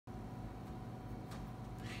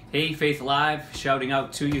Hey, Faith Alive, shouting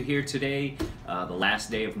out to you here today, the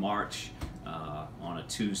last day of March on a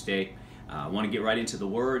Tuesday. I want to get right into the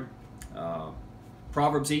Word.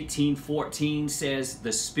 Proverbs 18:14 says,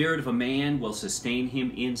 "The spirit of a man will sustain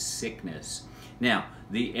him in sickness." Now,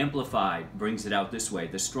 the Amplified brings it out this way: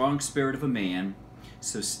 "The strong spirit of a man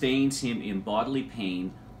sustains him in bodily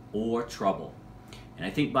pain or trouble." And I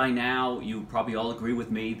think by now you probably all agree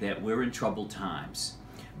with me that we're in troubled times.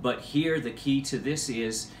 But here the key to this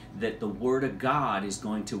is that the Word of God is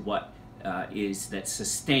going to that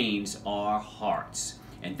sustains our hearts.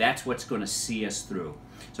 And that's what's going to see us through.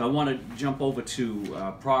 So I want to jump over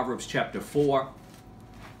to Proverbs chapter 4.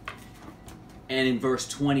 And in verse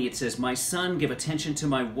 20 it says, "My son, give attention to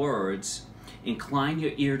my words, incline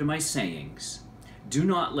your ear to my sayings. Do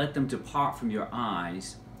not let them depart from your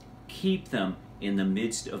eyes, keep them in the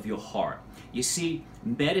midst of your heart." You see,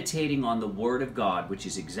 meditating on the Word of God, which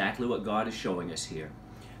is exactly what God is showing us here,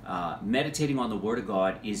 meditating on the Word of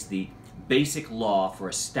God is the basic law for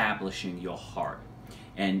establishing your heart.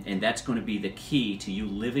 And that's going to be the key to you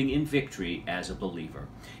living in victory as a believer.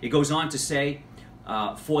 It goes on to say,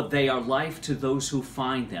 "For they are life to those who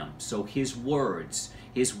find them." So His words,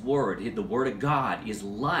 the Word of God is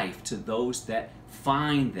life to those that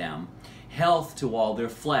find them, health to all their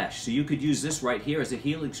flesh. So you could use this right here as a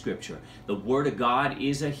healing scripture. The Word of God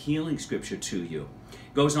is a healing scripture to you.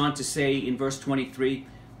 Goes on to say in verse 23,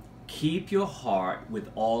 "Keep your heart with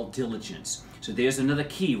all diligence." So there's another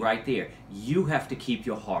key right there. You have to keep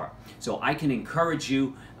your heart. So I can encourage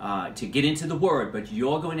you to get into the Word, but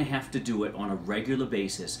you're going to have to do it on a regular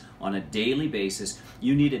basis, on a daily basis.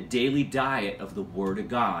 You need a daily diet of the Word of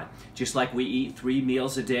God. Just like we eat 3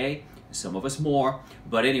 meals a day, some of us more,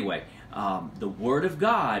 but anyway, the Word of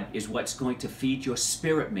God is what's going to feed your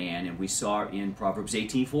spirit man, and we saw in Proverbs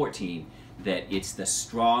 18:14 that it's the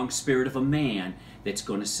strong spirit of a man that's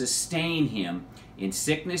going to sustain him in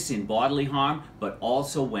sickness, in bodily harm, but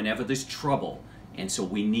also whenever there's trouble. And so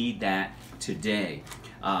we need that today.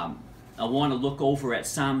 I want to look over at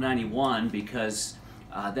Psalm 91 because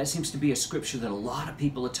that seems to be a scripture that a lot of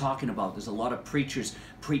people are talking about. There's a lot of preachers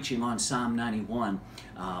preaching on Psalm 91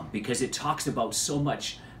 because it talks about so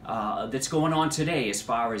much that's going on today as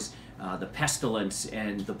far as the pestilence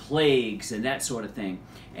and the plagues and that sort of thing,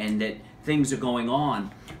 and that things are going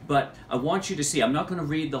on. But I want you to see, I'm not going to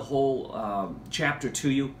read the whole chapter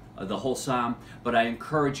to you, the whole psalm, but I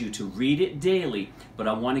encourage you to read it daily. But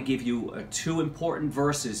I want to give you 2 important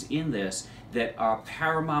verses in this that are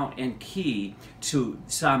paramount and key to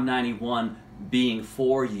Psalm 91 being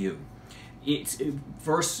for you.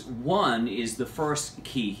 Verse 1 is the first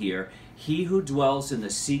key here. "He who dwells in the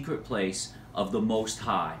secret place of the Most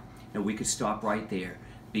High." Now we could stop right there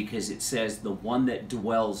because it says the one that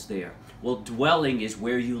dwells there. Well, dwelling is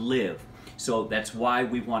where you live. So that's why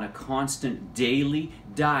we want a constant daily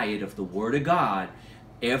diet of the Word of God.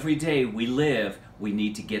 Every day we live, we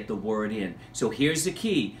need to get the Word in. So here's the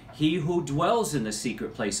key. "He who dwells in the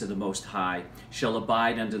secret place of the Most High shall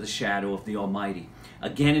abide under the shadow of the Almighty."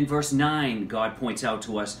 Again in verse 9, God points out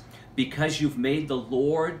to us, "Because you've made the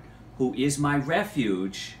Lord, who is my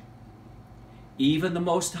refuge, even the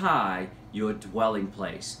Most High, your dwelling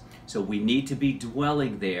place." So we need to be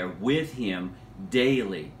dwelling there with Him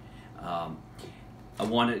daily. I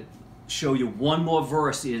want to show you one more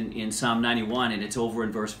verse in Psalm 91, and it's over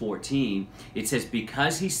in verse 14. It says,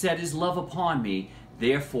 "Because He set His love upon me,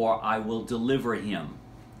 therefore I will deliver Him.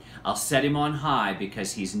 I'll set Him on high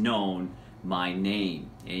because He's known my name."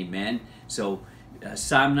 Amen. So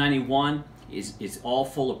Psalm 91 it's all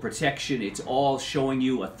full of protection. It's all showing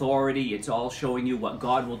you authority. It's all showing you what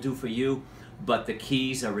God will do for you. But the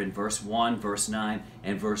keys are in verse 1, verse 9,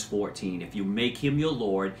 and verse 14. If you make Him your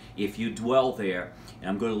Lord, if you dwell there. And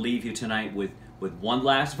I'm going to leave you tonight with one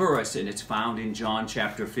last verse, and it's found in John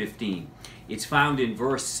chapter 15. It's found in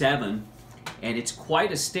verse 7, and it's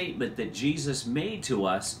quite a statement that Jesus made to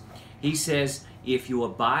us. He says, "If you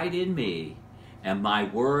abide in me, and my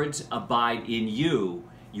words abide in you,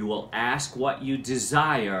 you will ask what you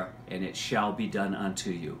desire, and it shall be done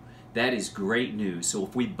unto you." That is great news. So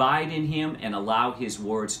if we abide in Him and allow His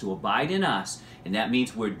words to abide in us, and that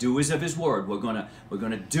means we're doers of His word, we're going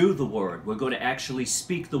to do the Word. We're going to actually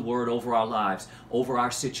speak the Word over our lives, over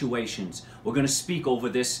our situations. We're going to speak over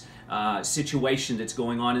this situation that's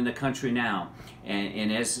going on in the country now. And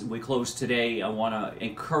as we close today, I want to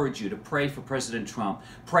encourage you to pray for President Trump.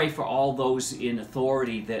 Pray for all those in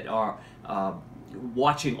authority that are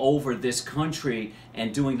watching over this country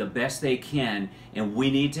and doing the best they can, and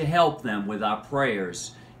we need to help them with our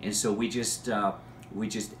prayers. And so we just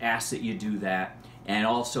ask that you do that. and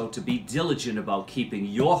also to be diligent about keeping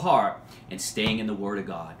your heart and staying in the Word of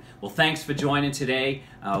God. Well, thanks for joining today.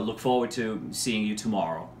 Look forward to seeing you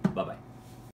tomorrow. Bye-bye.